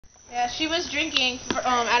Yeah, she was drinking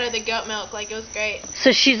out of the goat milk. Like, it was great.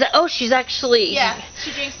 So she's actually. Yeah,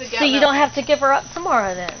 she drinks the goat milk. So you don't have to give her up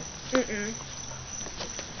tomorrow then. Mm-mm.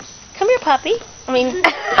 Come here, puppy. I mean,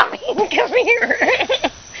 come here.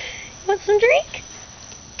 You want some drink?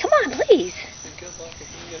 Come on, please.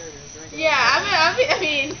 Yeah, I'm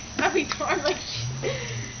like.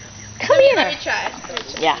 Come here. Let me try.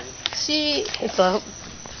 Yeah. She. It's a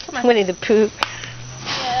Winnie the Pooh.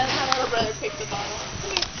 Yeah, my little brother picked the bottle.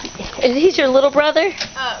 Is he your little brother?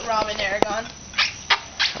 Robin Aragon.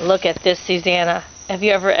 Look at this, Susanna. Have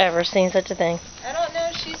you ever seen such a thing? I don't know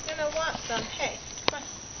if she's gonna want some. Hey, come on.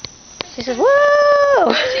 She says, "Whoa!"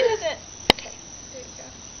 No, she doesn't. Okay, there you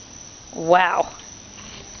go. Wow.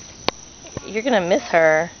 You're gonna miss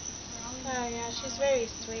her. Oh yeah, she's very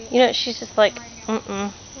sweet. You know, she's just like,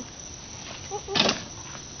 mm-mm.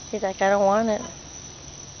 She's like, I don't want it.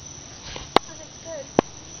 Oh, that's good.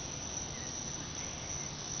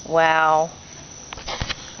 Wow.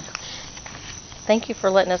 Thank you for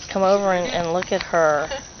letting us come over and look at her.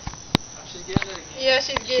 She's getting it again. Yeah,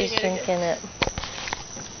 she's getting She's drinking it.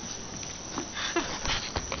 Oh,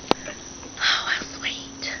 how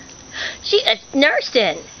sweet. She's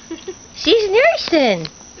nursing. She's nursing.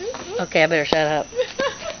 Okay, I better shut up.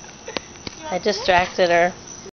 I distracted her.